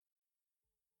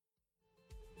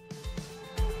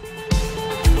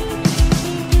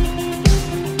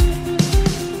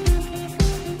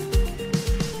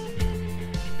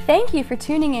Thank you for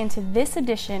tuning in to this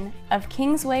edition of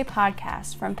Kingsway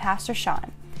Podcast from Pastor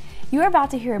Sean. You are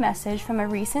about to hear a message from a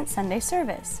recent Sunday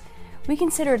service. We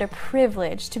consider it a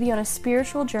privilege to be on a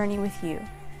spiritual journey with you.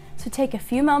 So take a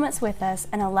few moments with us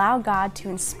and allow God to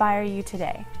inspire you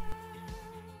today.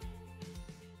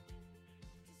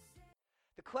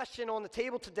 The question on the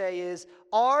table today is,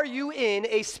 are you in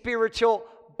a spiritual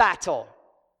battle?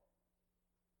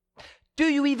 Do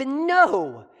you even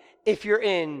know if you're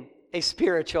in a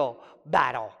spiritual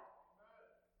battle?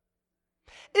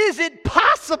 Is it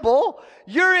possible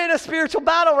you're in a spiritual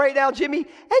battle right now, Jimmy,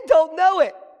 and don't know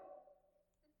it?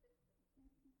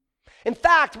 In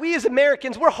fact, we as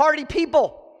Americans, we're hardy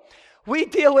people. We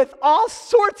deal with all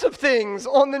sorts of things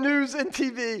on the news and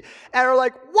TV and are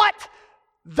like, what?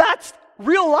 That's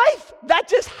real life? That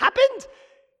just happened?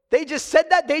 They just said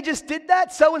that? They just did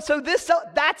that? So-and-so this?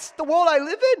 That's the world I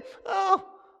live in? Oh,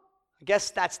 I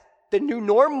guess that's the new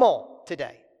normal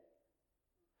today.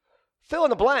 Fill in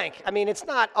the blank. I mean, it's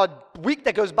not a week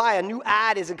that goes by, a new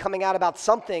ad isn't coming out about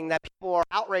something that people are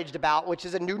outraged about, which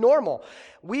is a new normal.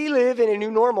 We live in a new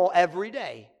normal every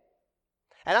day.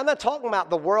 And I'm not talking about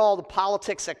the world,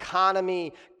 politics,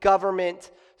 economy,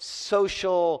 government,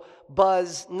 social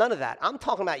buzz, none of that. I'm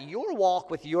talking about your walk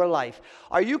with your life.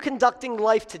 Are you conducting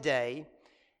life today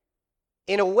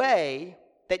in a way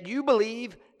that you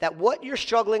believe that what you're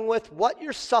struggling with, what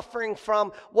you're suffering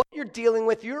from, what you're dealing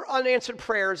with, your unanswered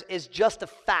prayers is just a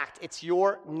fact? It's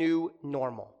your new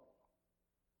normal.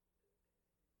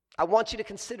 I want you to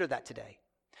consider that today,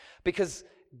 because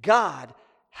God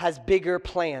has bigger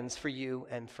plans for you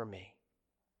and for me.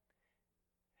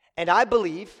 And I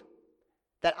believe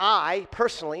that I,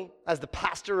 personally, as the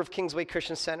pastor of Kingsway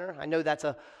Christian Center, I know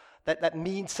that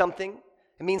means something.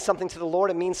 It means something to the Lord.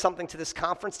 It means something to this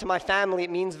conference. To my family, it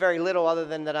means very little other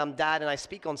than that I'm dad and I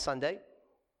speak on Sunday.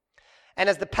 And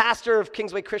as the pastor of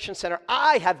Kingsway Christian Center,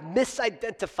 I have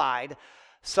misidentified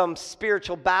some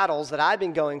spiritual battles that I've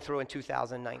been going through in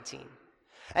 2019.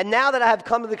 And now that I have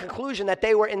come to the conclusion that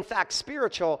they were in fact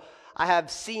spiritual, I have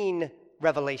seen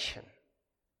revelation.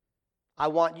 I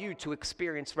want you to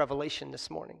experience revelation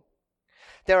this morning.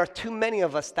 There are too many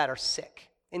of us that are sick,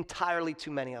 entirely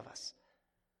too many of us.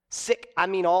 Sick, I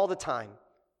mean all the time.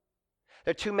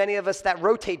 There are too many of us that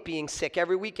rotate being sick.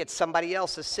 Every week it's somebody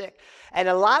else is sick. And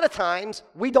a lot of times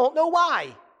we don't know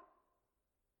why.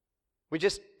 We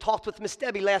just talked with Miss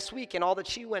Debbie last week and all that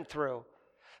she went through.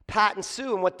 Pat and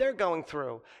Sue and what they're going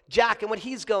through. Jack and what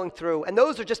he's going through. And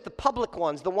those are just the public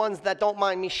ones, the ones that don't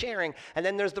mind me sharing. And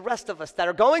then there's the rest of us that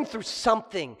are going through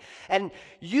something. And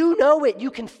you know it. You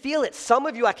can feel it. Some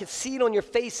of you, I can see it on your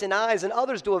face and eyes, and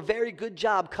others do a very good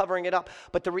job covering it up.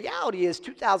 But the reality is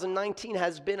 2019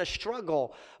 has been a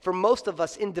struggle for most of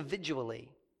us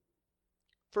individually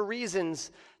for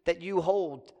reasons that you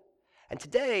hold. And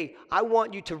today, I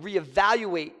want you to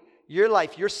reevaluate your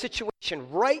life, your situation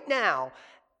right now,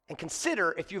 and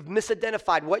consider if you've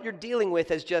misidentified what you're dealing with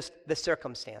as just the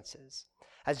circumstances,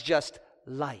 as just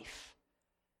life.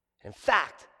 In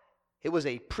fact, it was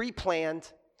a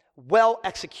pre-planned,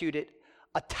 well-executed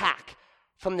attack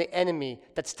from the enemy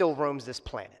that still roams this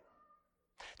planet.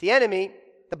 The enemy,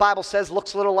 the Bible says,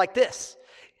 looks a little like this.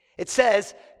 It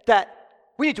says that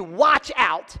we need to watch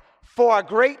out for our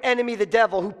great enemy, the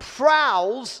devil, who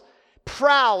prowls.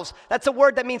 That's a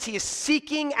word that means he is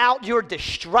seeking out your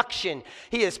destruction.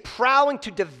 He is prowling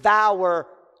to devour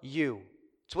you.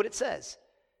 That's what it says.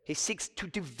 He seeks to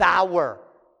devour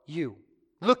you,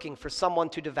 looking for someone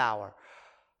to devour.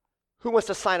 Who wants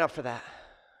to sign up for that?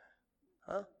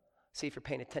 Huh? See if you're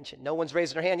paying attention. No one's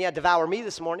raising their hand. Yeah, devour me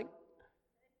this morning.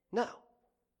 No.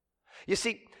 You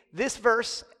see, this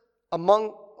verse,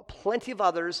 among plenty of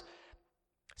others,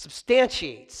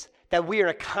 substantiates that we are in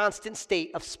a constant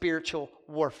state of spiritual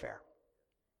warfare.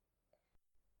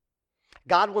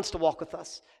 God wants to walk with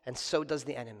us, and so does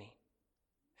the enemy.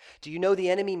 Do you know the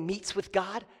enemy meets with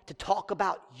God to talk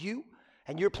about you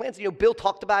and your plans? You know, Bill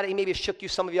talked about it. He maybe shook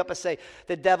some of you up and say,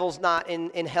 the devil's not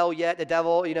in hell yet. The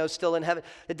devil, still in heaven.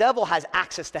 The devil has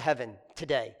access to heaven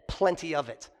today, plenty of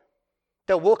it.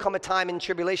 There will come a time in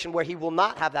tribulation where he will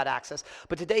not have that access.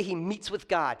 But today he meets with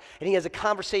God, and he has a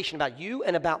conversation about you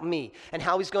and about me and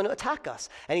how he's going to attack us.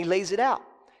 And he lays it out.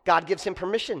 God gives him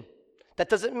permission. That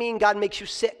doesn't mean God makes you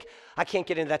sick. I can't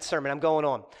get into that sermon. I'm going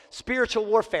on. Spiritual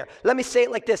warfare. Let me say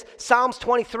it like this. Psalms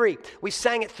 23. We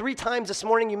sang it 3 times this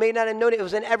morning. You may not have known it. It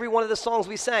was in every one of the songs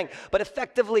we sang. But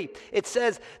effectively, it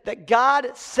says that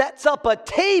God sets up a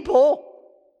table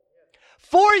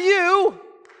for you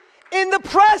in the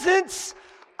presence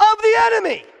of the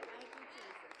enemy.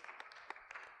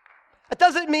 It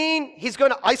doesn't mean he's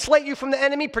going to isolate you from the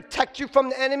enemy, protect you from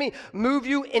the enemy, move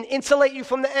you and insulate you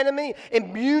from the enemy,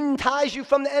 immunize you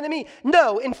from the enemy.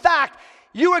 No, in fact,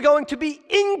 you are going to be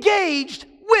engaged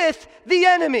with the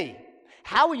enemy.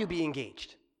 How will you be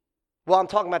engaged? Well, I'm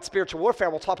talking about spiritual warfare.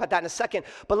 We'll talk about that in a second.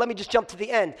 But let me just jump to the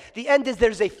end. The end is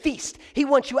there's a feast. He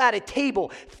wants you at a table,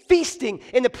 feasting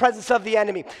in the presence of the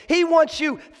enemy. He wants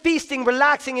you feasting,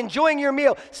 relaxing, enjoying your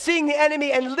meal, seeing the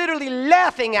enemy and literally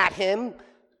laughing at him,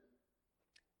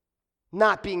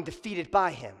 not being defeated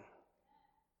by him.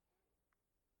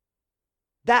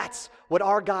 That's what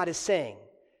our God is saying.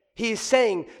 He is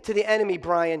saying to the enemy,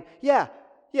 Brian,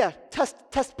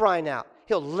 test Brian out.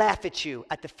 He'll laugh at you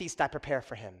at the feast I prepare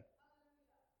for him.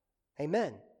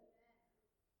 Amen.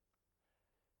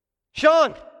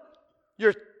 Sean,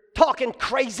 you're talking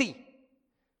crazy.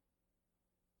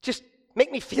 Just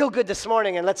make me feel good this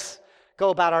morning and let's go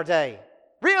about our day.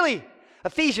 Really?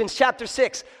 Ephesians chapter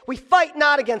 6. We fight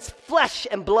not against flesh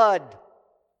and blood,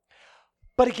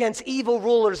 but against evil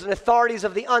rulers and authorities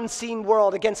of the unseen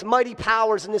world, against mighty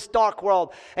powers in this dark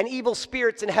world, and evil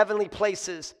spirits in heavenly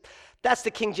places. That's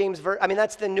the King James version.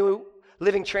 That's the New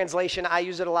Living Translation. I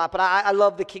use it a lot, but I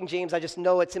love the King James. I just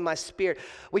know it's in my spirit.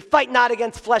 We fight not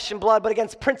against flesh and blood, but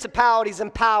against principalities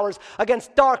and powers,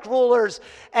 against dark rulers,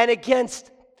 and against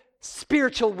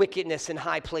spiritual wickedness in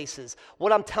high places.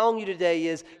 What I'm telling you today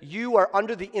is you are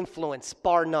under the influence,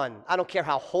 bar none. I don't care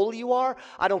how holy you are.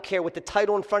 I don't care what the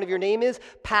title in front of your name is,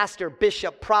 pastor,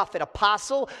 bishop, prophet,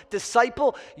 apostle,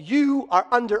 disciple. You are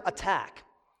under attack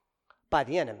by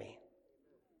the enemy.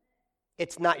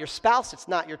 It's not your spouse, it's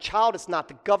not your child, it's not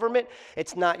the government,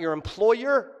 it's not your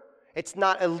employer, it's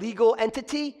not a legal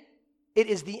entity. It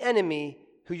is the enemy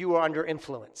who you are under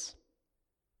influence.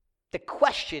 The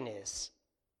question is,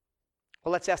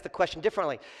 well, let's ask the question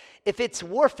differently. If it's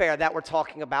warfare that we're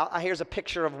talking about, here's a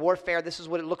picture of warfare. This is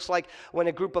what it looks like when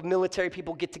a group of military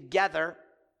people get together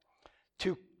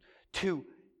to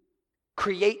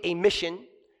create a mission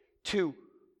to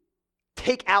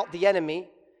take out the enemy.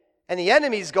 And the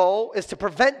enemy's goal is to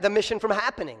prevent the mission from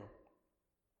happening.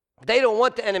 They don't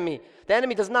want the enemy. The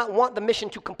enemy does not want the mission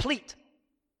to complete.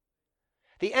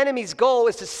 The enemy's goal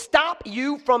is to stop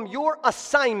you from your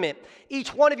assignment.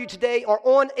 Each one of you today are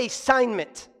on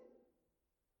assignment.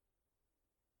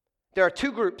 There are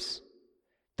two groups.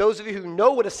 Those of you who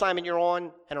know what assignment you're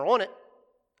on and are on it,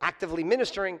 actively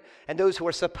ministering, and those who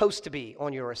are supposed to be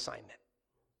on your assignment.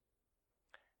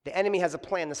 The enemy has a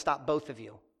plan to stop both of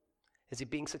you. Is he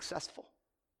being successful?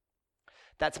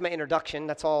 That's my introduction.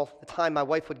 That's all the time my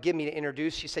wife would give me to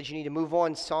introduce. She said, you need to move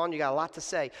on, son. You got a lot to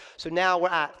say. So now we're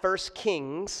at 1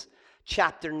 Kings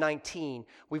chapter 19.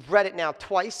 We've read it now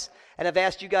twice, and I've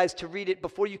asked you guys to read it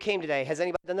before you came today. Has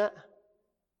anybody done that?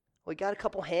 We got a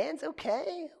couple hands?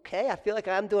 Okay. I feel like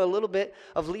I'm doing a little bit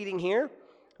of leading here.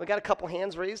 We got a couple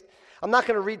hands raised. I'm not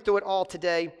going to read through it all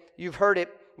today. You've heard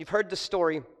it. You've heard the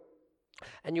story,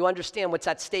 and you understand what's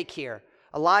at stake here.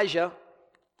 Elijah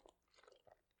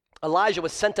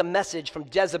was sent a message from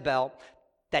Jezebel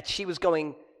that she was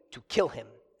going to kill him.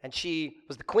 And she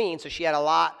was the queen, so she had a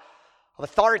lot of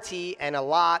authority and a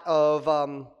lot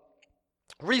of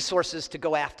resources to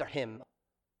go after him.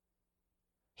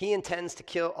 He intends to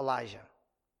kill Elijah.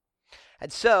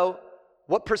 And so,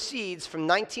 what proceeds from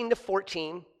 19 to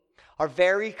 14 are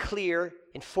very clear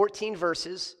in 14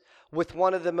 verses with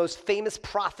one of the most famous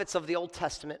prophets of the Old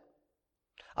Testament,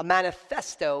 a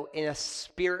manifesto in a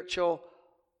spiritual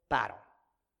battle.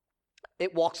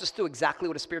 It walks us through exactly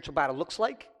what a spiritual battle looks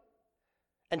like.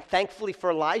 And thankfully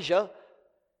for Elijah,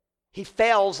 he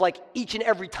fails like each and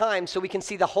every time so we can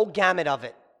see the whole gamut of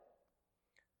it.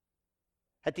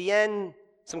 At the end,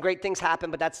 some great things happen,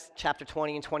 but that's chapter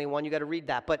 20 and 21. You got to read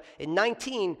that. But in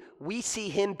 19, we see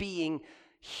him being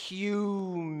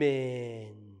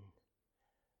human.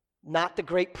 Not the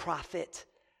great prophet,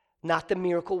 not the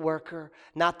miracle worker,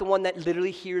 not the one that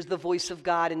literally hears the voice of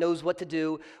God and knows what to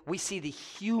do. We see the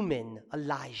human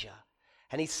Elijah.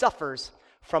 And he suffers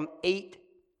from 8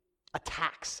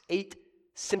 attacks, 8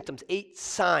 symptoms, 8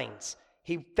 signs.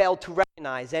 He failed to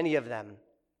recognize any of them.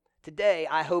 Today,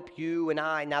 I hope you and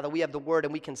I, now that we have the word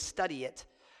and we can study it,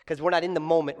 because we're not in the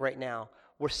moment right now.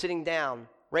 We're sitting down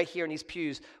right here in these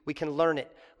pews. We can learn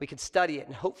it. We can study it,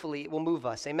 and hopefully it will move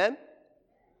us. Amen?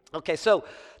 Okay, so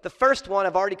the first one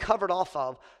I've already covered off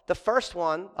of. The first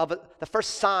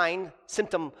sign,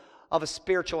 symptom of a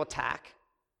spiritual attack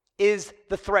is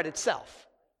the threat itself.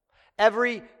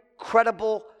 Every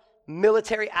credible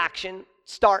military action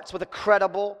starts with a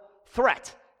credible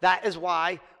threat. That is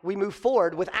why we move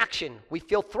forward with action. We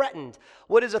feel threatened.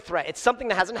 What is a threat? It's something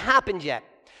that hasn't happened yet.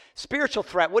 Spiritual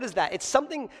threat, what is that? It's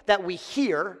something that we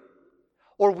hear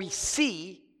or we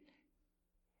see,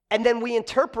 and then we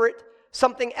interpret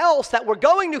something else that we're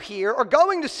going to hear or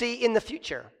going to see in the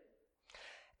future.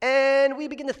 And we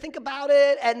begin to think about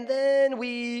it, and then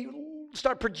we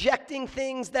start projecting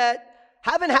things that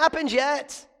haven't happened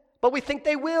yet, but we think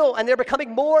they will, and they're becoming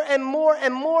more and more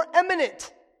and more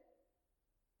imminent.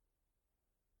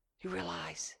 You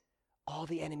realize all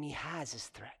the enemy has is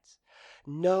threats.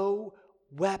 No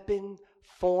weapon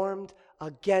formed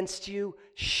against you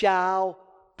shall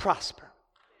prosper.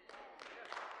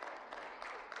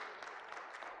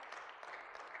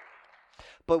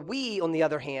 But we, on the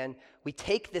other hand, we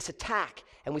take this attack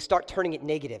and we start turning it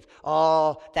negative.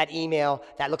 Oh, that email,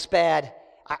 that looks bad.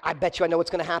 I bet you I know what's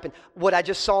going to happen. What I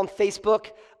just saw on Facebook,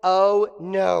 oh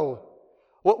no.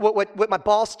 What my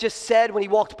boss just said when he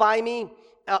walked by me,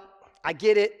 I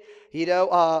get it. You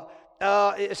know,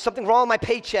 there's something wrong with my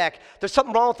paycheck. There's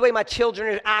something wrong with the way my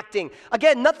children are acting.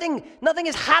 Again, nothing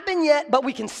has happened yet, but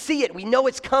we can see it. We know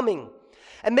it's coming.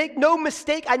 And make no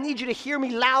mistake, I need you to hear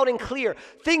me loud and clear.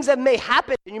 Things that may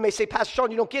happen, and you may say, Pastor Sean,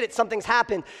 you don't get it. Something's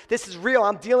happened. This is real.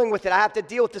 I'm dealing with it. I have to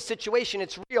deal with the situation.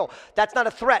 It's real. That's not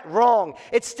a threat. Wrong.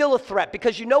 It's still a threat,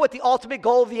 because you know what the ultimate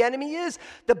goal of the enemy is?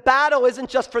 The battle isn't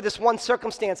just for this one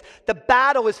circumstance. The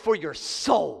battle is for your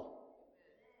soul.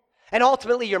 And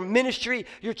ultimately, your ministry,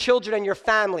 your children, and your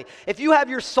family. If you have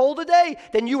your soul today,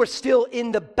 then you are still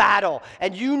in the battle.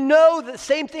 And you know the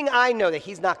same thing I know, that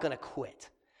he's not going to quit.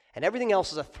 And everything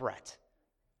else is a threat.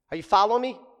 Are you following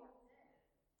me?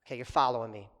 Okay, you're following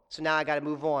me. So now I got to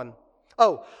move on.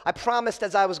 Oh, I promised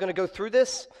as I was going to go through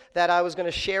this that I was going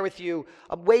to share with you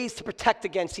ways to protect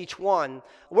against each one.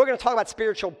 We're going to talk about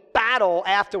spiritual battle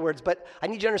afterwards, but I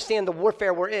need you to understand the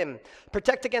warfare we're in.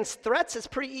 Protect against threats is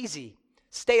pretty easy.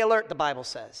 Stay alert, the Bible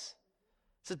says.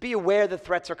 It says be aware the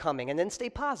threats are coming, and then stay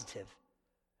positive.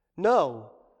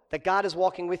 Know that God is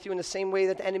walking with you in the same way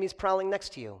that the enemy is prowling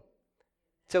next to you.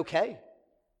 It's okay.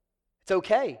 It's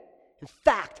okay. In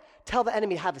fact, tell the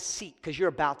enemy to have a seat, because you're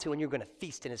about to, and you're going to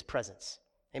feast in his presence.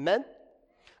 Amen?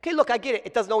 Okay, look, I get it.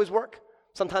 It doesn't always work.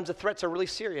 Sometimes the threats are really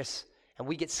serious, and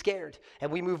we get scared,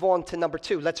 and we move on to number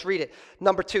 2. Let's read it.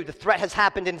 Number 2, the threat has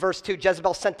happened in verse 2.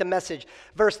 Jezebel sent the message.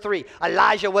 Verse 3,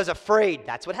 Elijah was afraid.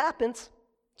 That's what happens.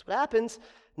 That's what happens.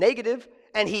 Negative.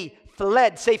 And he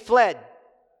fled. Say fled.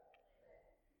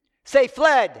 Say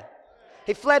fled.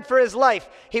 He fled for his life.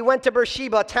 He went to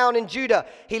Beersheba, a town in Judah.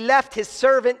 He left his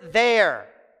servant there.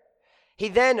 He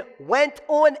then went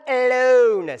on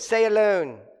alone, say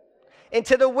alone,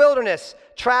 into the wilderness,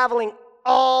 traveling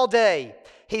all day.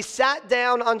 He sat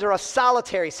down under a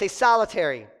solitary, say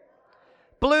solitary,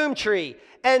 bloom tree,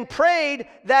 and prayed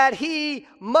that he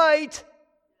might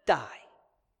die.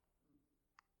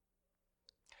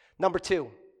 Number 2,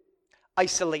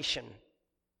 isolation.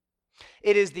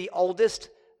 It is the oldest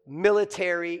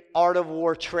military art of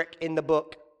war trick in the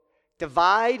book.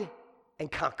 Divide and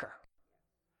conquer.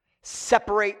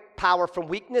 Separate power from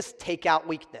weakness, take out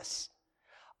weakness.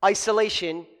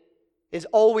 Isolation is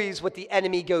always what the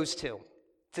enemy goes to.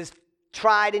 It's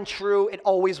tried and true, it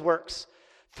always works.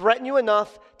 Threaten you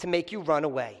enough to make you run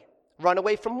away. Run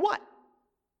away from what?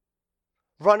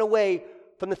 Run away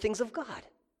from the things of God.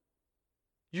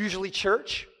 Usually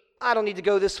church. I don't need to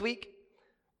go this week.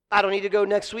 I don't need to go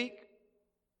next week.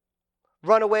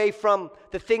 Run away from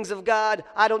the things of God.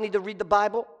 I don't need to read the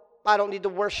Bible. I don't need to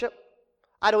worship.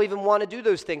 I don't even want to do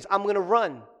those things. I'm going to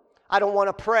run. I don't want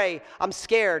to pray. I'm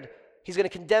scared. He's going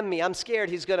to condemn me. I'm scared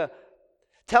he's going to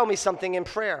tell me something in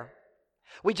prayer.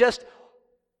 We just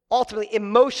ultimately,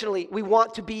 emotionally, we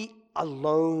want to be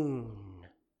alone.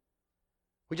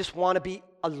 We just want to be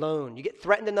alone. You get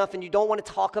threatened enough and you don't want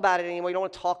to talk about it anymore. You don't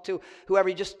want to talk to whoever.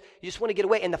 You just want to get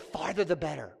away. And the farther, the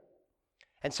better.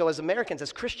 And so as Americans,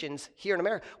 as Christians here in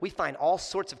America, we find all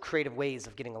sorts of creative ways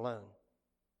of getting alone.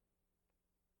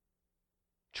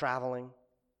 Traveling,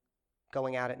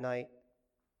 going out at night,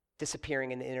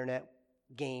 disappearing in the internet,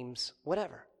 games,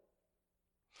 whatever.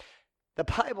 The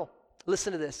Bible,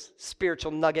 listen to this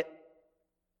spiritual nugget.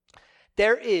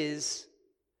 There is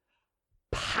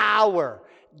power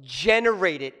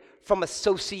generated from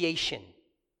association.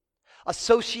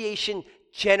 Association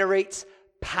generates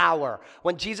power.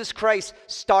 When Jesus Christ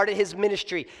started his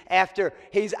ministry, after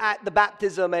he's at the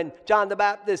baptism and John the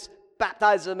Baptist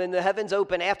baptized him and the heavens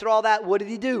open, after all that, what did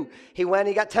he do? He went and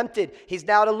he got tempted. He's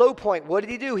now at a low point. What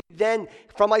did he do? Then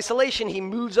from isolation, he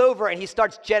moves over and he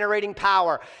starts generating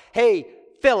power. Hey,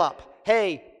 Philip.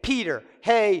 Hey, Peter.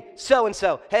 Hey,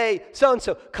 so-and-so. Hey,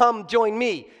 so-and-so. Come join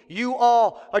me. You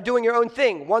all are doing your own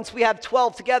thing. Once we have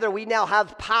 12 together, we now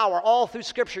have power. All through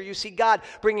Scripture, you see God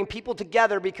bringing people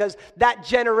together because that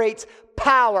generates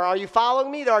power. Are you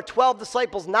following me? There are 12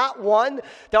 disciples, not one.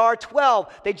 There are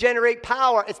 12. They generate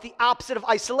power. It's the opposite of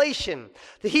isolation.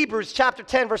 The Hebrews chapter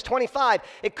 10, verse 25,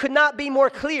 it could not be more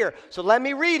clear. So let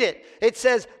me read it. It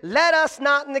says, let us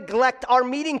not neglect our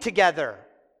meeting together.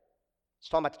 It's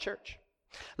talking about the church.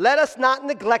 Let us not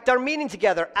neglect our meeting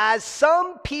together, as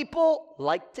some people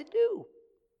like to do,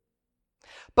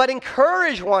 but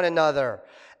encourage one another,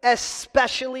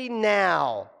 especially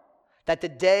now that the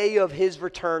day of his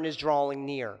return is drawing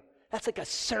near. That's like a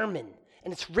sermon,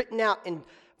 and it's written out in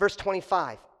verse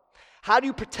 25. How do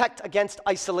you protect against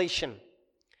isolation?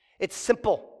 It's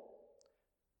simple.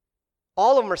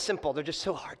 All of them are simple. They're just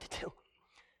so hard to do.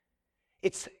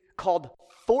 It's called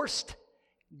forced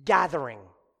gathering.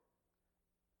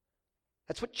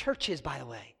 That's what church is, by the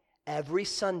way. Every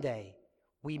Sunday,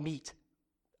 we meet.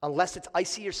 Unless it's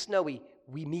icy or snowy,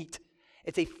 we meet.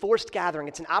 It's a forced gathering.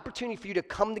 It's an opportunity for you to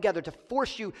come together, to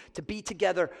force you to be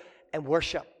together and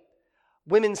worship.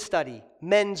 Women's study,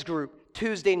 men's group,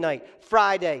 Tuesday night,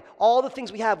 Friday, all the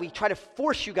things we have, we try to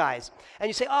force you guys. And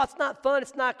you say, oh, it's not fun,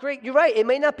 it's not great. You're right, it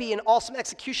may not be an awesome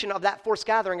execution of that forced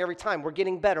gathering every time. We're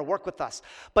getting better, work with us.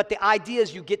 But the idea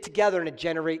is you get together and it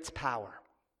generates power.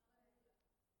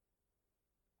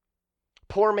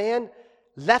 Poor man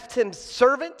left his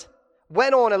servant,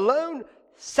 went on alone,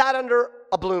 sat under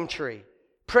a bloom tree,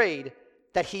 prayed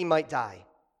that he might die.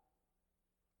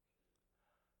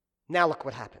 Now look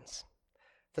what happens.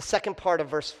 The second part of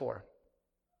verse 4.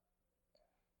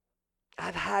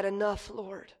 I've had enough,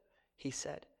 Lord, he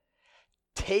said.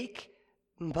 Take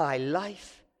my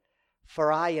life,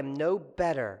 for I am no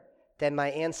better than my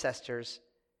ancestors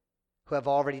who have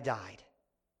already died.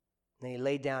 And then he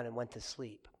lay down and went to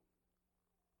sleep.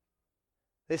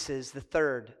 This is the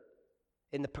third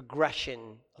in the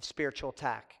progression of spiritual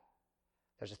attack.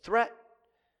 There's a threat.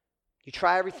 You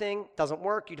try everything, doesn't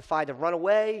work. You decide to run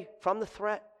away from the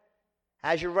threat.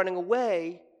 As you're running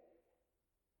away,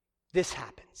 this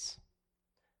happens.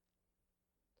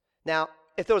 Now,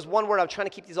 if there was one word, I'm trying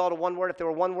to keep these all to one word. If there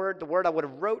were one word, the word I would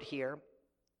have wrote here,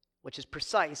 which is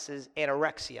precise, is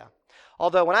anorexia.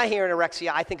 Although when I hear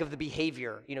anorexia, I think of the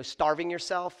behavior, starving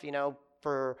yourself,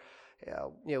 for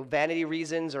vanity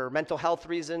reasons or mental health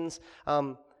reasons.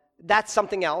 That's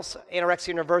something else.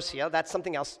 Anorexia nervosa, that's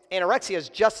something else. Anorexia is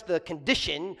just the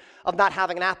condition of not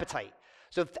having an appetite.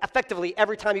 So effectively,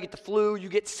 every time you get the flu, you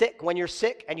get sick. When you're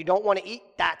sick and you don't want to eat,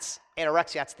 that's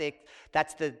anorexia.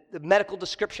 That's the medical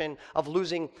description of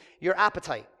losing your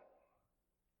appetite.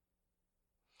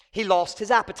 He lost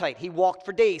his appetite. He walked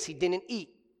for days. He didn't eat.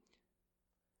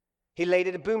 He laid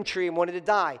at a boom tree and wanted to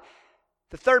die.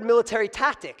 The third military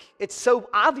tactic, it's so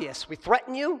obvious. We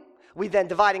threaten you, we then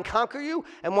divide and conquer you,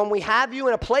 and when we have you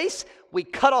in a place, we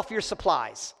cut off your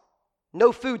supplies.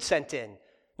 No food sent in,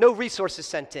 no resources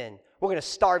sent in. We're going to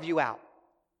starve you out.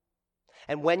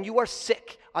 And when you are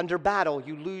sick under battle,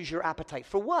 you lose your appetite.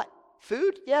 For what?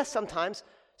 Food? Yes, sometimes.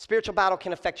 Spiritual battle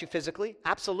can affect you physically.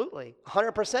 Absolutely.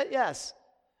 100% yes.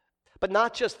 But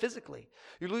not just physically.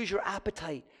 You lose your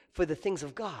appetite for the things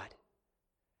of God.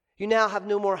 You now have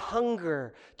no more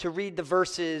hunger to read the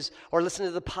verses or listen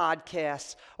to the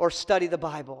podcasts or study the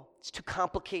Bible. It's too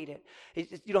complicated. You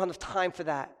don't have enough time for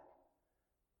that.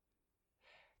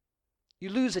 You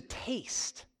lose a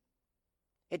taste.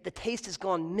 The taste has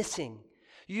gone missing.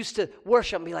 You used to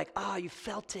worship and be like, you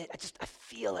felt it. I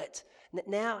feel it.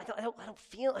 Now I don't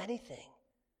feel anything.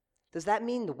 Does that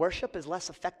mean the worship is less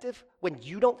effective when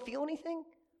you don't feel anything?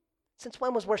 Since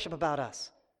when was worship about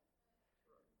us?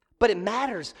 But it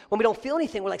matters when we don't feel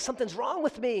anything. We're like, something's wrong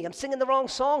with me. I'm singing the wrong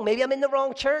song. Maybe I'm in the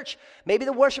wrong church. Maybe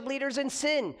the worship leader's in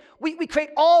sin. We create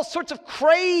all sorts of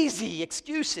crazy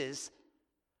excuses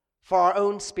for our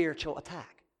own spiritual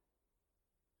attack.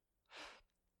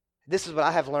 This is what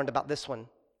I have learned about this one,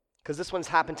 because this one's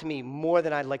happened to me more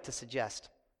than I'd like to suggest.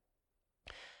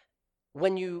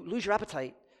 When you lose your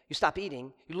appetite, you stop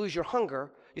eating, you lose your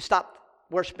hunger, you stop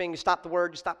worshiping, you stop the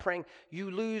word, you stop praying,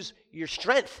 you lose your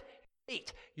strength,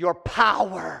 your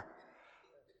power.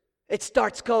 It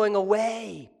starts going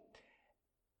away.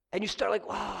 And you start like,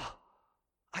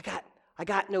 I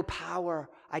got no power.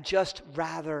 I just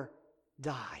rather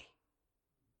die.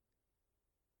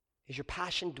 Is your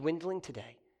passion dwindling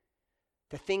today?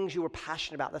 The things you were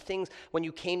passionate about, the things when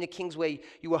you came to Kingsway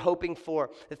you were hoping for,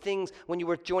 the things when you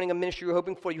were joining a ministry you were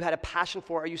hoping for, you had a passion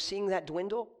for, are you seeing that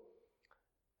dwindle?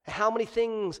 How many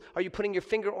things are you putting your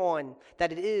finger on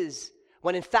that it is,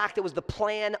 when in fact it was the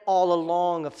plan all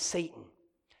along of Satan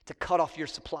to cut off your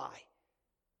supply.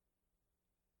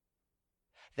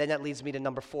 Then that leads me to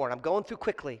number 4. And I'm going through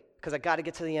quickly because I got to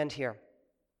get to the end here.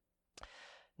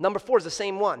 Number 4 is the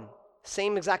same one,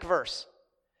 same exact verse.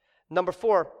 Number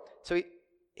 4, so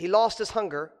he lost his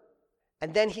hunger,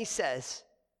 and then he says,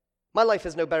 my life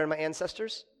is no better than my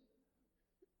ancestors.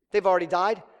 They've already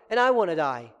died, and I want to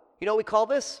die. You know what we call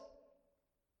this?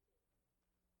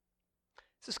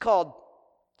 This is called,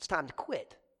 it's time to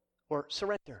quit or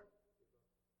surrender.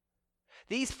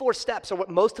 These 4 steps are what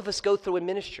most of us go through in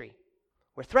ministry.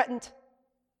 We're threatened,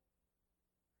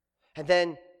 and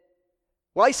then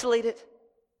we're isolated,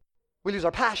 we lose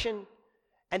our passion,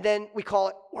 and then we call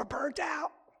it, we're burnt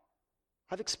out.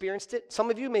 I've experienced it. Some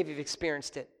of you maybe have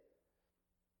experienced it.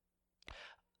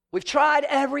 We've tried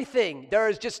everything. There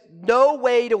is just no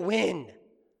way to win.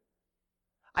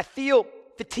 I feel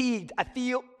fatigued. I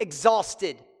feel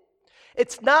exhausted.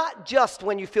 It's not just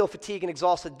when you feel fatigued and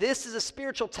exhausted. This is a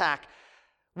spiritual attack.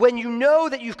 When you know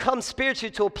that you've come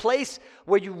spiritually to a place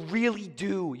where you really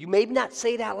do. You may not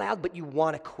say it out loud, but you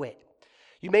want to quit.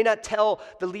 You may not tell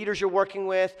the leaders you're working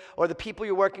with or the people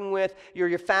you're working with,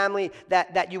 your family,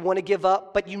 that you want to give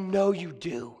up, but you know you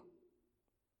do.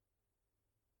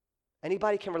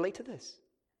 Anybody can relate to this?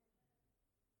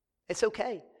 It's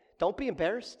okay. Don't be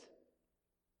embarrassed.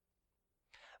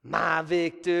 My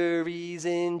victory's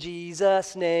in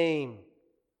Jesus' name.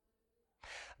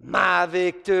 My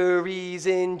victory's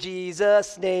in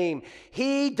Jesus' name.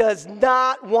 He does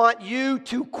not want you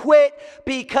to quit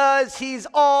because he's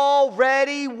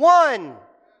already won.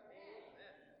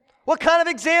 What kind of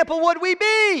example would we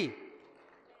be?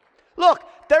 Look,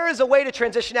 there is a way to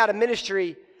transition out of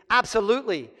ministry,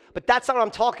 absolutely, but that's not what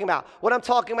I'm talking about. What I'm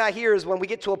talking about here is when we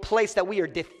get to a place that we are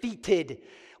defeated.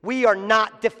 We are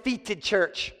not defeated,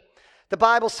 church. The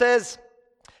Bible says,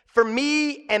 for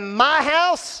me and my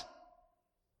house,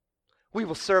 we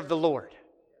will serve the Lord.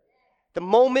 The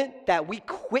moment that we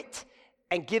quit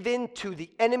and give in to the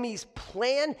enemy's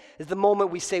plan is the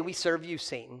moment we say, we serve you,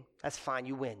 Satan. That's fine,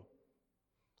 you win.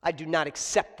 I do not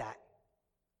accept that.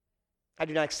 I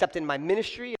do not accept it in my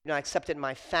ministry. I do not accept it in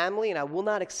my family, and I will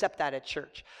not accept that at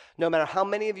church. No matter how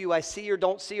many of you I see or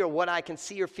don't see or what I can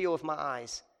see or feel with my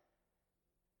eyes.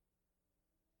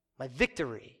 My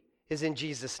victory is in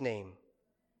Jesus' name.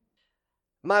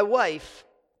 My wife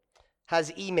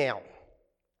has email.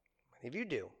 Many of you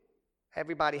do.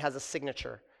 Everybody has a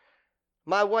signature.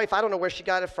 My wife, I don't know where she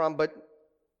got it from, but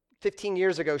 15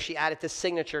 years ago, she added this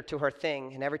signature to her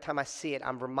thing, and every time I see it,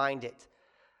 I'm reminded.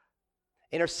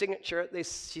 In her signature,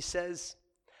 she says,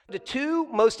 the 2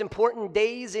 most important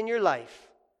days in your life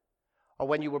are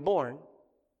when you were born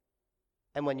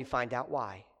and when you find out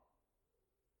why.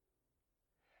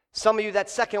 Some of you, that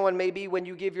second one may be when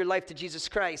you give your life to Jesus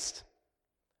Christ.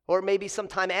 Or maybe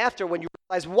sometime after when you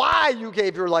realize why you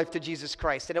gave your life to Jesus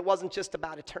Christ. And it wasn't just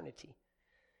about eternity.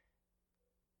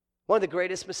 One of the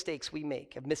greatest mistakes we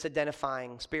make of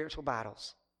misidentifying spiritual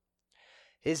battles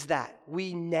is that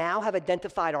we now have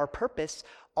identified our purpose,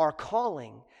 our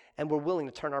calling, and we're willing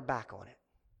to turn our back on it.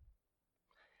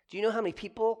 Do you know how many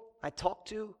people I talk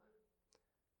to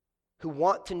who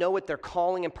want to know what their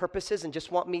calling and purpose is and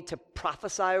just want me to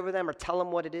prophesy over them or tell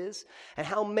them what it is? And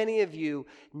how many of you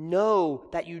know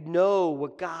that you know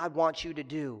what God wants you to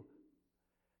do?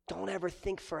 Don't ever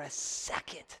think for a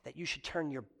second that you should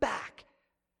turn your back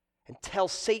and tell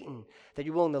Satan that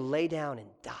you're willing to lay down and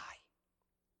die.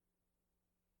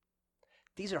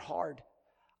 These are hard.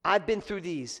 I've been through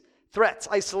these. Threats,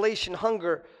 isolation,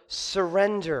 hunger,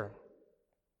 surrender.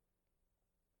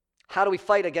 How do we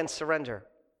fight against surrender?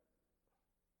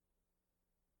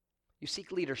 You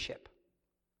seek leadership.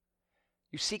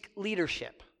 You seek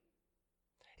leadership.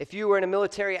 If you are in a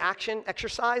military action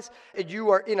exercise and you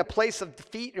are in a place of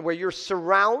defeat where you're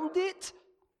surrounded,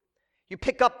 you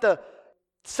pick up the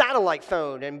satellite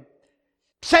phone and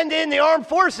send in the armed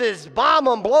forces, bomb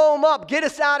them, blow them up, get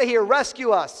us out of here,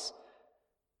 rescue us.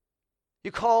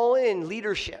 You call in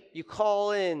leadership. You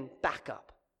call in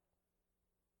backup.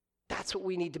 That's what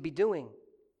we need to be doing.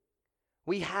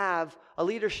 We have a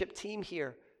leadership team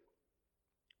here.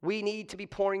 We need to be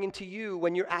pouring into you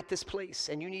when you're at this place,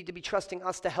 and you need to be trusting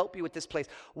us to help you with this place.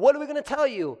 What are we going to tell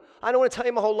you? I don't want to tell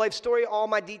you my whole life story, all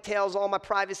my details, all my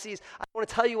privacies. I don't want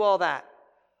to tell you all that.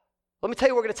 Let me tell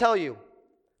you what we're going to tell you.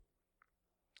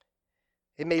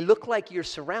 It may look like you're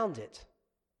surrounded,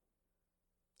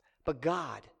 but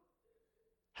God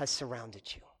has surrounded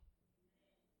you.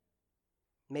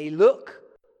 It may look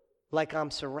like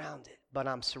I'm surrounded, but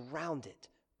I'm surrounded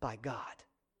by God.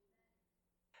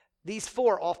 These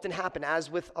 4 often happen,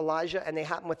 as with Elijah, and they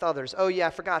happen with others. Oh yeah,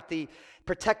 I forgot. The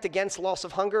protect against loss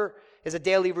of hunger is a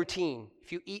daily routine.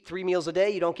 If you eat 3 meals a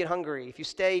day, you don't get hungry. If you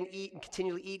stay and eat and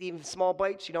continually eat even small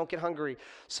bites, you don't get hungry.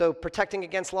 So protecting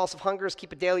against loss of hunger is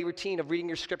keep a daily routine of reading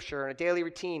your scripture and a daily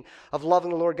routine of loving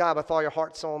the Lord God with all your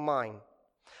heart, soul, and mind.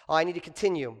 I need to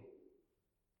continue.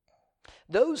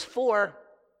 Those 4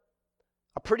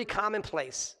 are pretty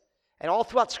commonplace. And all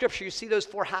throughout Scripture, you see those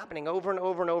 4 happening over and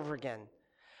over and over again.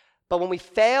 But when we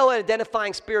fail at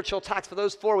identifying spiritual attacks for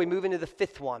those 4, we move into the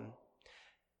 5th one.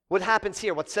 What happens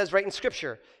here? What says right in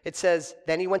Scripture? It says,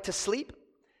 then he went to sleep,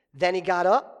 then he got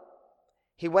up,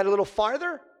 he went a little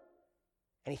farther,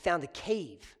 and he found a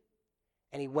cave,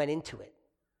 and he went into it.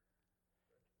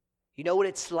 You know what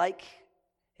it's like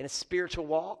in a spiritual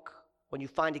walk when you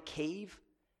find a cave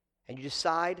and you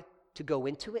decide to go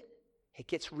into it? It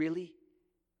gets really,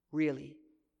 really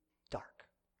dark.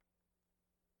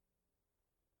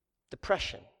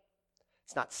 Depression.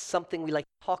 It's not something we like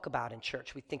to talk about in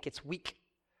church. We think it's weak,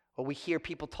 or we hear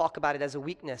people talk about it as a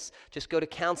weakness. Just go to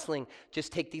counseling.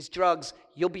 Just take these drugs.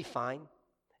 You'll be fine.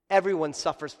 Everyone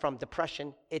suffers from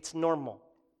depression. It's normal.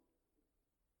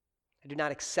 I do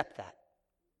not accept that.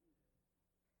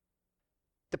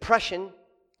 Depression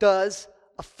does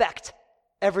affect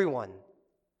everyone.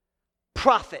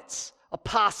 Prophets,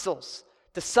 apostles,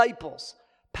 disciples,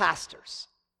 pastors.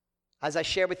 As I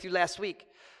shared with you last week,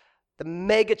 the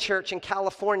mega church in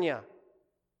California,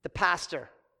 the pastor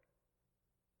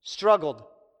struggled,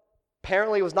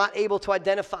 apparently was not able to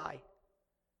identify,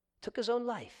 took his own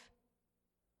life.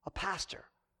 A pastor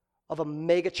of a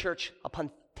mega church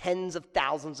upon tens of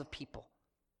thousands of people.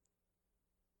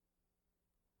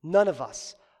 None of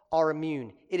us are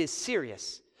immune. It is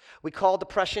serious. We call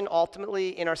depression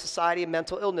ultimately in our society a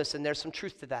mental illness, and there's some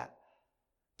truth to that.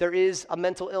 There is a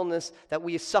mental illness that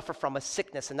we suffer from, a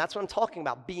sickness, and that's what I'm talking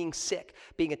about, being sick,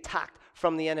 being attacked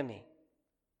from the enemy.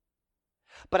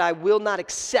 But I will not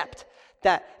accept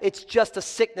that it's just a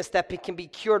sickness that can be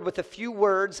cured with a few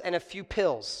words and a few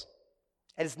pills.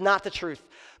 It is not the truth.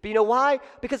 But you know why?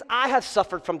 Because I have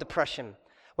suffered from depression.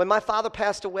 When my father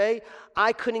passed away,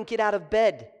 I couldn't get out of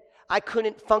bed. I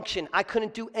couldn't function. I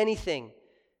couldn't do anything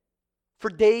for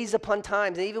days upon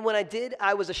times. And even when I did,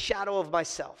 I was a shadow of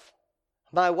myself.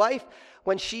 My wife,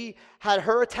 when she had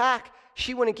her attack,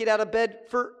 she wouldn't get out of bed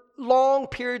for long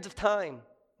periods of time,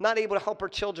 not able to help her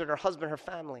children, her husband, her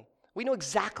family. We know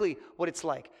exactly what it's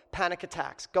like. Panic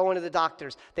attacks, going to the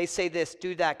doctors. They say this,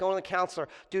 do that. Going to the counselor,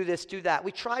 do this, do that.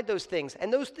 We tried those things.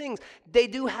 And those things, they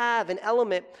do have an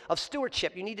element of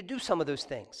stewardship. You need to do some of those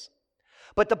things.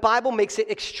 But the Bible makes it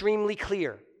extremely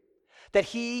clear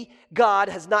that God,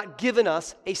 has not given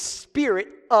us a spirit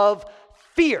of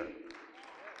fear.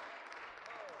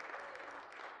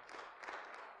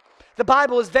 The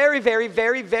Bible is very, very,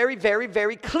 very, very, very,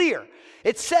 very clear.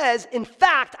 It says, in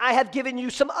fact, I have given you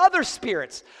some other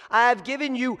spirits. I have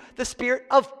given you the spirit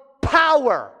of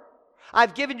power.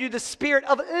 I've given you the spirit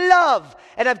of love,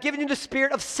 and I've given you the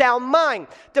spirit of sound mind.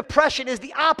 Depression is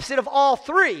the opposite of all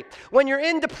 3. When you're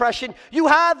in depression, you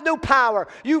have no power.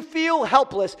 You feel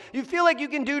helpless. You feel like you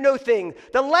can do no thing.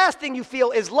 The last thing you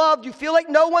feel is loved. You feel like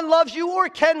no one loves you or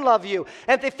can love you.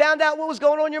 And if they found out what was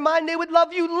going on in your mind, they would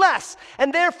love you less.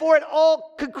 And therefore, it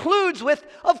all concludes with,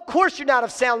 of course you're not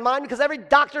of sound mind, because every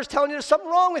doctor is telling you there's something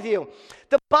wrong with you.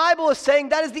 The Bible is saying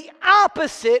that is the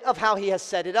opposite of how he has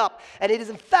set it up. And it is,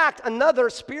 in fact, another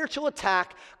spiritual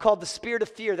attack called the spirit of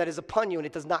fear that is upon you, and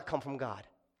it does not come from God.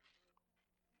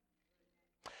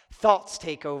 Thoughts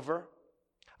take over.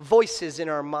 Voices in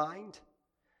our mind.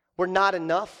 We're not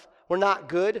enough. We're not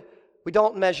good. We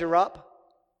don't measure up.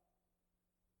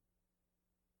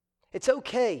 It's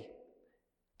okay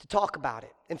to talk about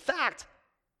it. In fact,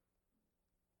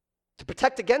 to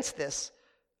protect against this,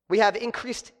 we have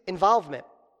increased involvement.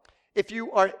 If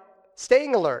you are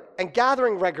staying alert and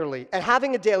gathering regularly and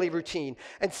having a daily routine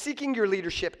and seeking your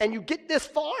leadership and you get this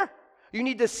far, you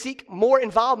need to seek more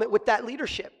involvement with that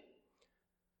leadership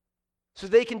so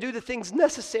they can do the things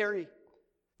necessary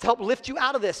to help lift you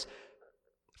out of this.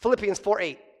 Philippians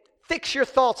 4:8. Fix your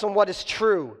thoughts on what is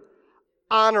true,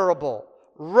 honorable,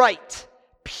 right,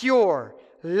 pure,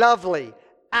 lovely,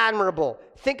 admirable.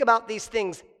 Think about these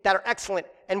things that are excellent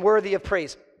and worthy of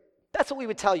praise. That's what we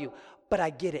would tell you, but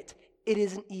I get it. It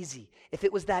isn't easy. If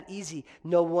it was that easy,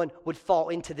 no one would fall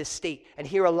into this state. And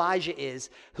here Elijah is,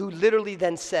 who literally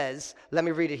then says, let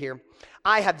me read it here,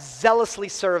 I have zealously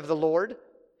served the Lord,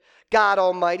 God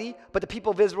Almighty, but the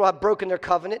people of Israel have broken their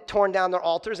covenant, torn down their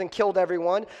altars, and killed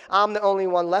everyone. I'm the only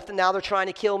one left, and now they're trying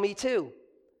to kill me too.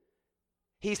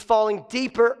 He's falling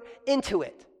deeper into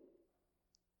it.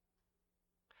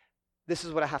 This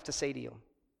is what I have to say to you.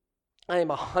 I am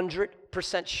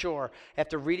 100% sure,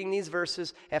 after reading these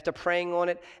verses, after praying on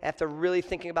it, after really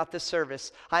thinking about this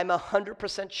service, I'm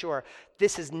 100% sure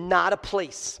this is not a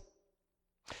place.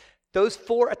 Those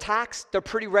 4 attacks, they're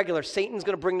pretty regular. Satan's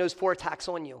going to bring those 4 attacks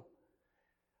on you.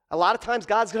 A lot of times,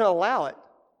 God's going to allow it.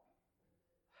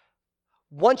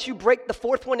 Once you break the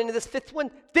 4th one into this 5th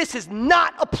one, this is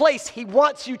not a place he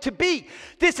wants you to be.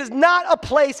 This is not a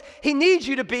place he needs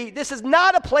you to be. This is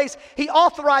not a place he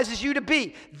authorizes you to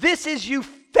be. This is you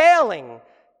failing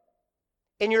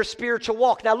in your spiritual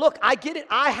walk. Now look, I get it.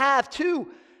 I have too,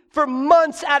 for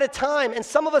months at a time, and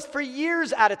some of us for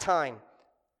years at a time.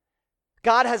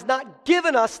 God has not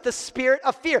given us the spirit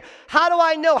of fear. How do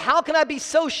I know? How can I be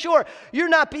so sure? You're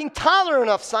not being tolerant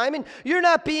enough, Simon. You're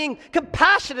not being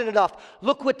compassionate enough.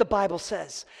 Look what the Bible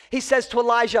says. He says to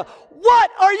Elijah, "What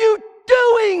are you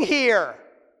doing here?"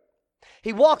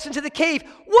 He walks into the cave.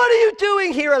 "What are you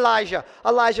doing here, Elijah?"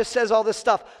 Elijah says all this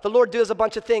stuff. The Lord does a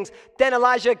bunch of things. Then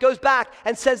Elijah goes back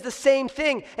and says the same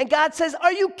thing. And God says,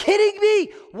 "Are you kidding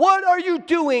me? What are you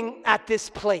doing at this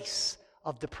place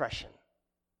of depression?"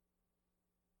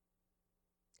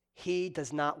 He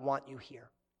does not want you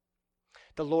here.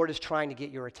 The Lord is trying to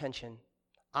get your attention.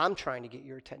 I'm trying to get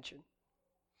your attention.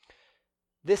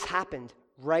 This happened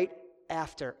right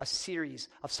after a series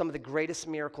of some of the greatest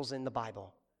miracles in the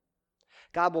Bible.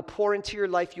 God will pour into your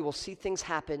life. You will see things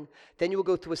happen. Then you will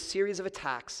go through a series of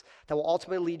attacks that will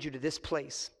ultimately lead you to this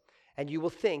place. And you will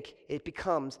think it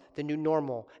becomes the new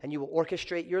normal. And you will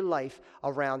orchestrate your life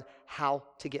around how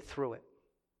to get through it.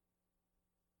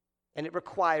 And it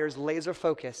requires laser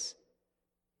focus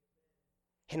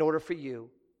in order for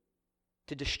you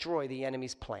to destroy the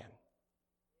enemy's plan.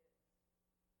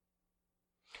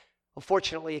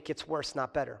 Unfortunately, it gets worse,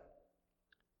 not better.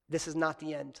 This is not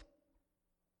the end.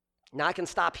 Now, I can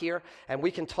stop here, and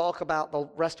we can talk about the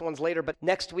rest ones later, but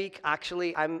next week,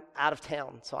 actually, I'm out of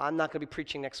town, so I'm not going to be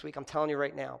preaching next week. I'm telling you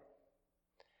right now.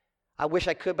 I wish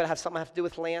I could, but I have something I have to do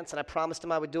with Lance, and I promised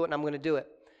him I would do it, and I'm going to do it.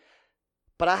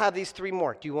 But I have these 3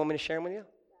 more. Do you want me to share them with you?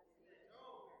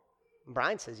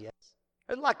 Brian says yes.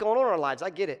 There's a lot going on in our lives.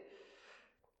 I get it.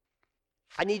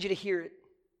 I need you to hear it.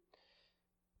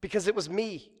 Because it was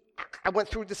me. I went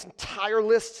through this entire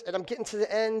list, and I'm getting to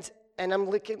the end, and I'm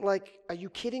looking like, are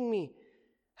you kidding me?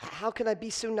 How can I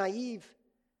be so naive?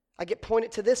 I get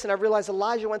pointed to this, and I realize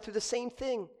Elijah went through the same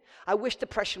thing. I wish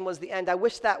depression was the end. I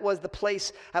wish that was the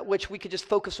place at which we could just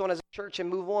focus on as a church and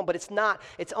move on, but it's not.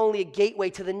 It's only a gateway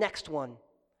to the next one.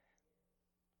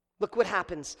 Look what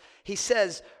happens. He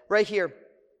says right here,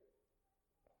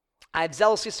 I have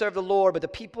zealously served the Lord, but the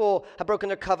people have broken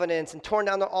their covenants and torn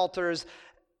down their altars.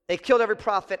 They've killed every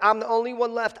prophet. I'm the only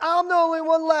one left. I'm the only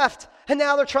one left. And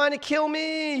now they're trying to kill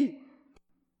me.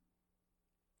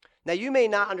 Now, you may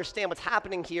not understand what's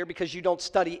happening here because you don't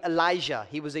study Elijah.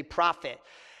 He was a prophet.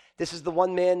 This is the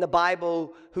one man in the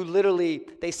Bible who literally,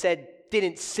 they said,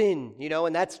 didn't sin,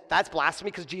 and that's blasphemy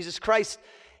because Jesus Christ,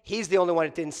 he's the only one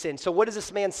that didn't sin. So what does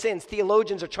this man sin?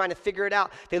 Theologians are trying to figure it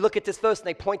out. They look at this verse and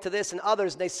they point to this and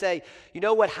others and they say, you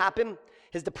know what happened?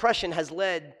 His depression has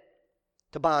led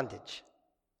to bondage.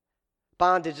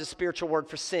 Bondage is a spiritual word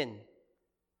for sin.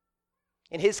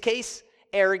 In his case,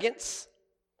 arrogance,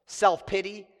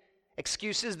 self-pity,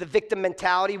 excuses, the victim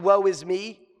mentality, woe is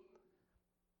me.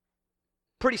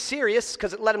 Pretty serious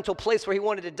because it led him to a place where he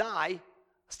wanted to die,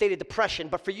 a state of depression.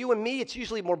 But for you and me, it's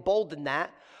usually more bold than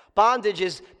that. Bondage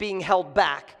is being held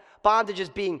back. Bondage is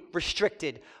being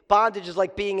restricted. Bondage is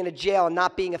like being in a jail and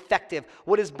not being effective.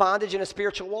 What is bondage in a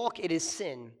spiritual walk? It is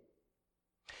sin.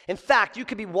 In fact, you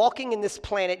could be walking in this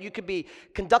planet, you could be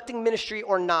conducting ministry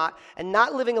or not, and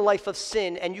not living a life of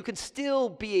sin, and you could still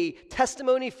be a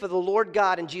testimony for the Lord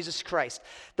God and Jesus Christ.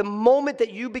 The moment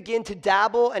that you begin to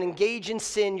dabble and engage in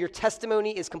sin, your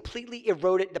testimony is completely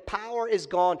eroded, the power is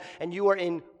gone, and you are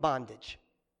in bondage.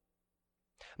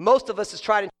 Most of us as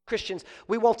tried Christians,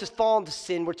 we won't just fall into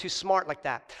sin, we're too smart like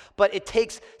that. But it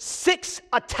takes 6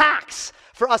 attacks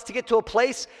for us to get to a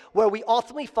place where we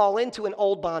ultimately fall into an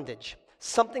old bondage.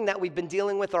 Something that we've been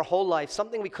dealing with our whole life,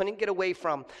 something we couldn't get away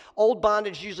from. Old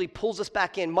bondage usually pulls us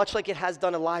back in, much like it has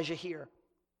done Elijah here.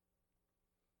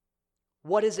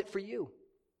 What is it for you?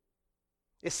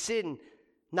 Is sin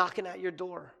knocking at your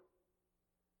door?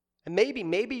 And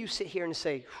maybe you sit here and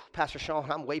say, Pastor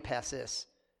Sean, I'm way past this.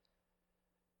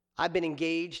 I've been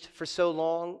engaged for so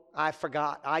long, I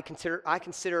forgot. I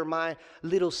consider my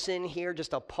little sin here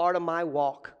just a part of my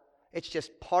walk. It's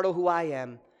just part of who I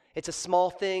am. It's a small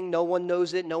thing. No one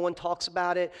knows it. No one talks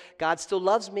about it. God still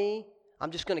loves me. I'm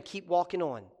just going to keep walking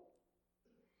on.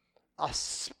 A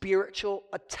spiritual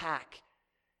attack,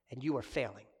 and you are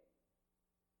failing.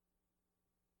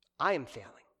 I am failing.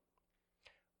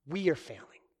 We are failing.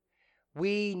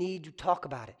 We need to talk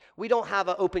about it. We don't have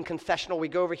an open confessional. We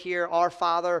go over here, our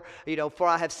Father, for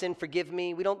I have sinned, forgive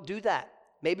me. We don't do that.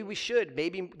 Maybe we should.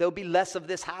 Maybe there'll be less of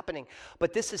this happening.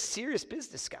 But this is serious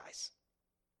business, guys.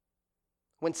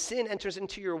 When sin enters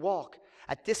into your walk,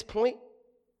 at this point,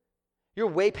 you're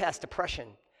way past depression.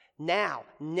 Now,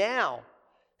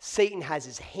 Satan has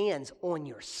his hands on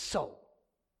your soul.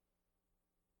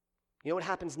 You know what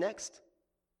happens next?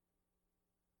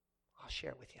 I'll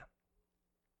share it with you.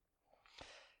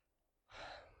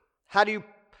 How do you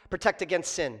protect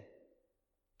against sin?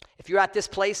 If you're at this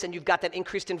place and you've got that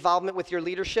increased involvement with your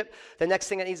leadership, the next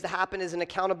thing that needs to happen is an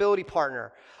accountability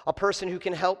partner, a person who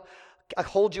can help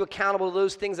hold you accountable to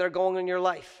those things that are going on in your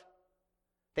life.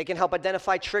 They can help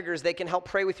identify triggers. They can help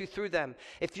pray with you through them.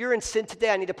 If you're in sin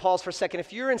today, I need to pause for a second.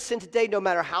 If you're in sin today, no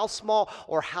matter how small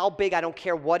or how big, I don't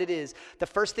care what it is, the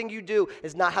first thing you do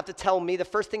is not have to tell me. The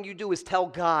first thing you do is tell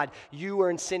God you are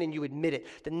in sin and you admit it.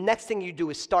 The next thing you do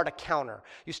is start a counter.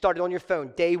 You start it on your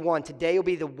phone. Day 1. Today will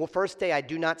be the first day I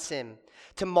do not sin.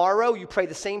 Tomorrow, you pray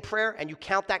the same prayer and you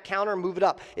count that counter and move it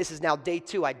up. This is now day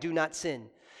 2. I do not sin.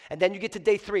 And then you get to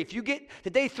day 3. If you get to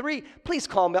day 3, please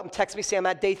call me up and text me, say I'm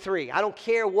at day 3. I don't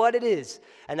care what it is.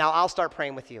 And now I'll start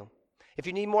praying with you. If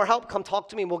you need more help, come talk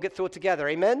to me and we'll get through it together.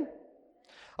 Amen?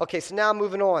 Okay, so now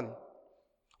moving on.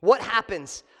 What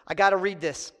happens? I got to read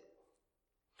this.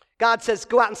 God says,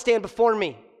 go out and stand before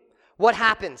me. What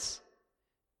happens?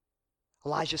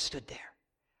 Elijah stood there.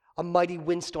 A mighty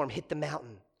windstorm hit the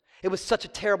mountain. It was such a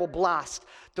terrible blast.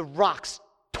 The rocks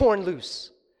torn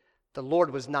loose. The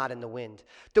Lord was not in the wind.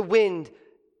 The wind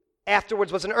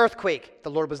afterwards was an earthquake.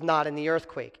 The Lord was not in the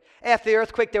earthquake. After the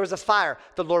earthquake, there was a fire.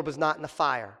 The Lord was not in the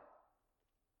fire.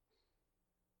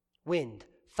 Wind,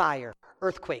 fire,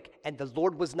 earthquake, and the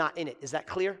Lord was not in it. Is that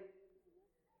clear?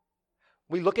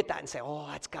 We look at that and say, oh,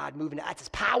 that's God moving. That's his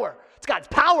power. It's God's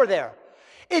power there.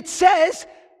 It says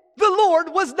the Lord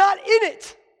was not in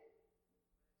it.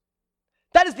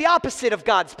 That is the opposite of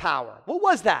God's power. What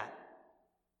was that?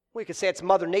 Well, you could say it's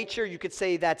Mother Nature. You could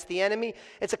say that's the enemy.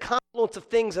 It's a confluence of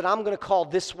things that I'm going to call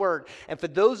this word. And for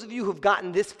those of you who've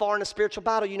gotten this far in a spiritual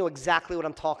battle, you know exactly what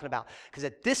I'm talking about. Because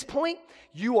at this point,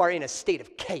 you are in a state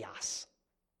of chaos.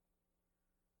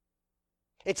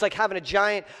 It's like having a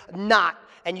giant knot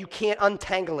and you can't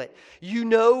untangle it. You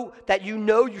know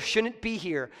you shouldn't be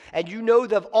here. And you know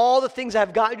that of all the things that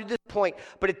have gotten you to this point,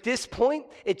 but at this point,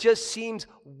 it just seems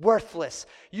worthless.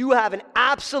 You have an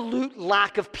absolute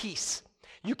lack of peace.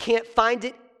 You can't find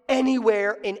it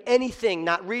anywhere in anything,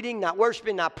 not reading, not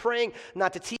worshiping, not praying,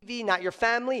 not the TV, not your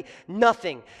family,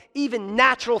 nothing. Even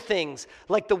natural things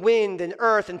like the wind and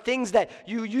earth and things that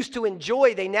you used to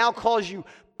enjoy, they now cause you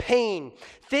pain.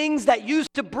 Things that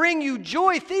used to bring you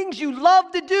joy, things you love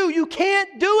to do, you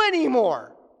can't do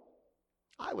anymore.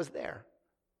 I was there.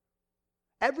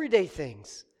 Everyday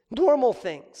things, normal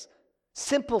things,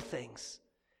 simple things,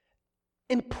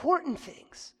 important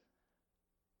things.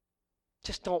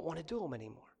 Just don't want to do them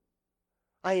anymore.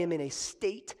 I am in a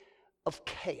state of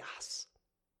chaos.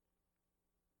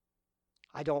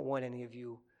 I don't want any of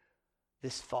you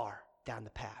this far down the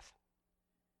path.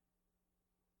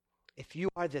 If you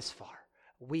are this far,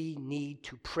 we need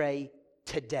to pray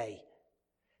today.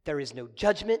 There is no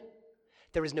judgment.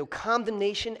 There is no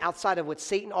condemnation outside of what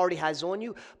Satan already has on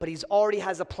you, but he's already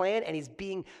has a plan and he's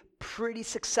being pretty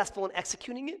successful in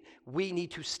executing it. We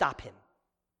need to stop him.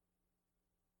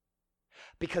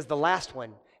 Because the last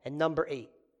one, and number 8,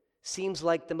 seems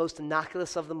like the most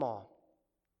innocuous of them all.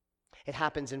 It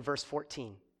happens in verse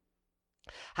 14.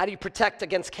 How do you protect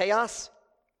against chaos?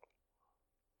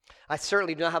 I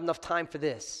certainly do not have enough time for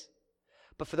this.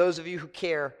 But for those of you who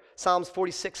care, Psalms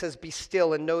 46 says, be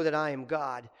still and know that I am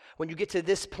God. When you get to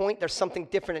this point, there's something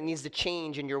different that needs to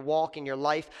change in your walk, in your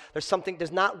life.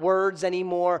 There's not words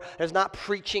anymore. There's not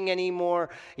preaching anymore.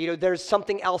 There's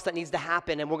something else that needs to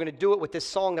happen, and we're going to do it with this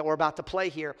song that we're about to play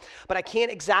here. But I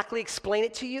can't exactly explain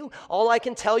it to you. All I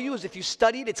can tell you is if you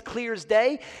study it, it's clear as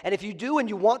day. And if you do and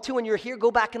you want to and you're here, go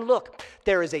back and look.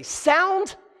 There is a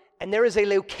sound and there is a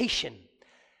location.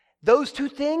 Those two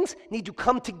things need to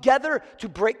come together to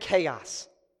break chaos.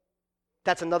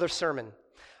 That's another sermon.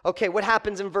 Okay, what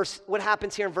happens here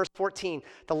in verse 14?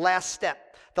 The last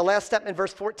step in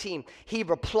verse 14. He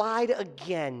replied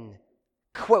again,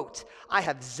 quote, I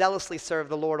have zealously served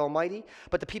the Lord Almighty,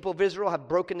 but the people of Israel have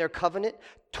broken their covenant,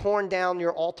 torn down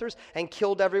your altars, and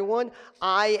killed everyone.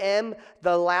 I am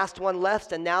the last one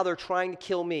left, and now they're trying to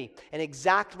kill me. An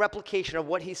exact replication of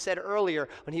what he said earlier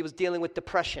when he was dealing with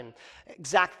depression.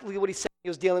 Exactly what he said. He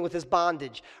was dealing with his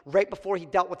bondage right before he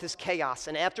dealt with his chaos.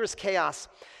 And after his chaos,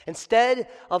 instead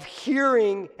of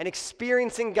hearing and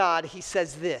experiencing God, he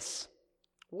says this.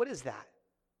 What is that?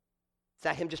 Is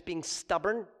that him just being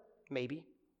stubborn? Maybe.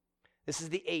 This is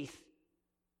the 8th,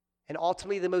 and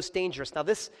ultimately the most dangerous. Now,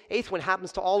 this 8th one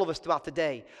happens to all of us throughout the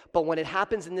day, but when it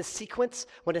happens in this sequence,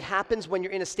 when it happens when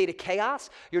you're in a state of chaos,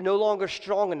 you're no longer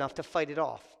strong enough to fight it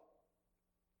off,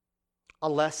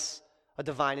 unless a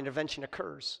divine intervention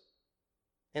occurs.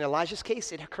 In Elijah's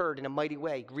case, it occurred in a mighty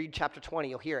way. Read chapter 20,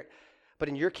 you'll hear it. But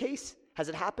in your case, has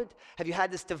it happened? Have you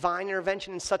had this divine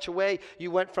intervention in such a way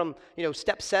you went from,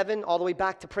 step 7 all the way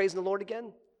back to praising the Lord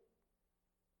again?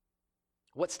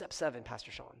 What's step 7, Pastor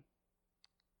Sean?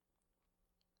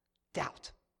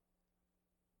 Doubt.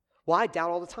 Why? Doubt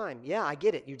all the time. Yeah, I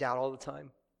get it. You doubt all the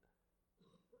time.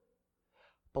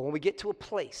 But when we get to a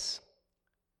place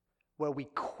where we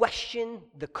question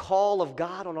the call of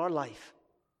God on our life,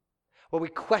 where we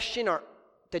question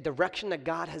the direction that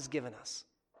God has given us,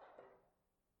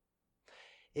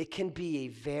 it can be a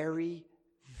very,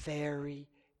 very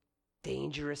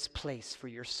dangerous place for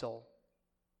your soul.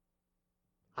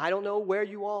 I don't know where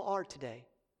you all are today.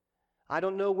 I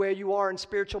don't know where you are in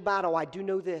spiritual battle. I do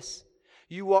know this.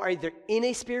 You are either in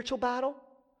a spiritual battle,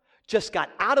 just got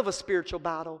out of a spiritual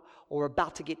battle, or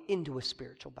about to get into a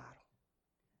spiritual battle.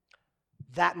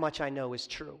 That much I know is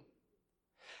true.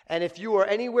 And if you are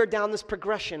anywhere down this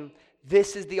progression,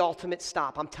 this is the ultimate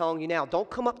stop. I'm telling you now. Don't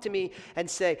come up to me and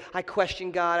say, I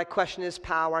question God, I question His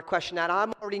power, I question that. I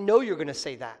already know you're going to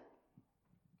say that.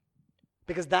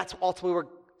 Because that's ultimately where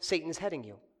Satan is heading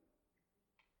you.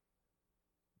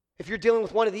 If you're dealing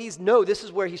with one of these, no, this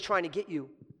is where he's trying to get you.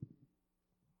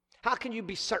 How can you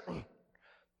be certain?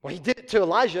 Well, he did it to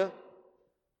Elijah.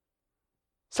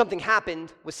 Something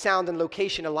happened with sound and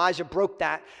location. Elijah broke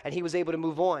that, and he was able to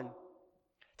move on.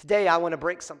 Today, I want to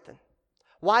break something.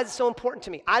 Why is it so important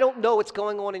to me? I don't know what's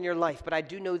going on in your life, but I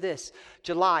do know this.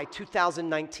 July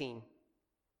 2019,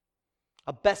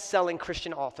 a best-selling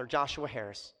Christian author, Joshua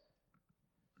Harris,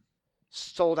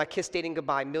 sold I Kissed Dating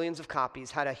Goodbye, millions of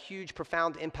copies, had a huge,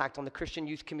 profound impact on the Christian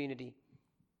youth community,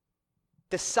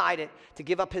 decided to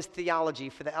give up his theology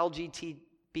for the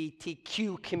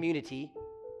LGBTQ community,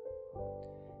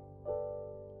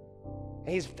 and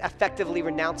he's effectively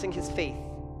renouncing his faith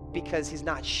because he's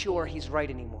not sure he's right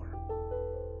anymore.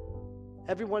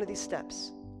 Every one of these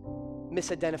steps,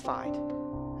 misidentified,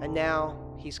 and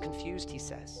now he's confused, he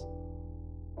says.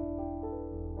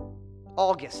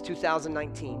 August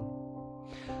 2019.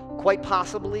 Quite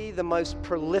possibly the most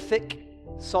prolific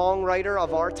songwriter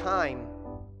of our time.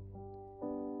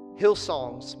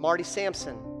 Hillsongs, Marty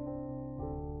Sampson.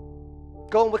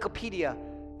 Go on Wikipedia,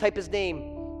 type his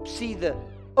name, see the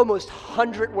almost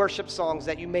 100 worship songs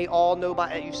that you may all know by,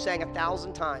 that you sang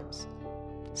 1,000 times.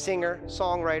 Singer,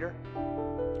 songwriter.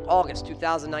 August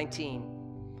 2019.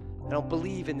 I don't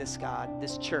believe in this God,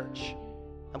 this church.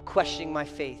 I'm questioning my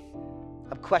faith.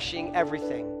 I'm questioning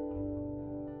everything.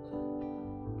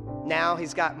 Now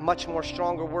he's got much more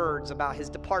stronger words about his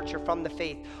departure from the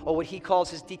faith, or what he calls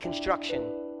his deconstruction.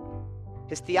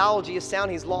 His theology is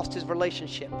sound. He's lost his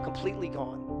relationship, completely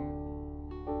gone.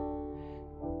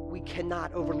 We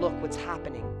cannot overlook what's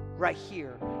happening right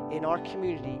here in our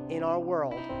community, in our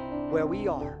world, where we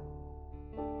are.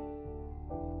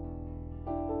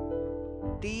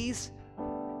 These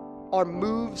are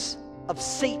moves of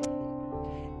Satan,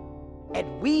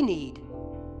 and we need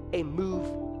a move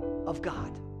of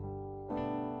God.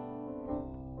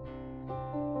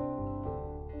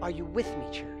 Are you with me,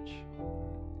 church?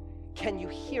 Can you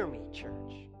hear me, church?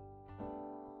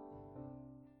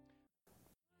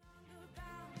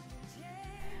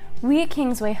 We at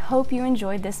Kingsway hope you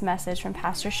enjoyed this message from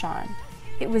Pastor Sean.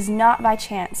 It was not by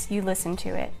chance you listened to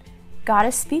it. God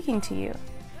is speaking to you.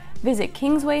 Visit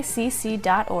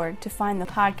kingswaycc.org to find the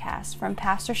podcast from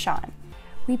Pastor Sean.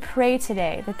 We pray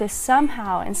today that this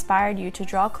somehow inspired you to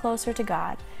draw closer to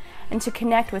God and to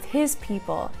connect with His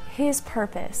people, His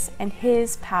purpose, and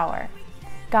His power.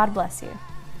 God bless you.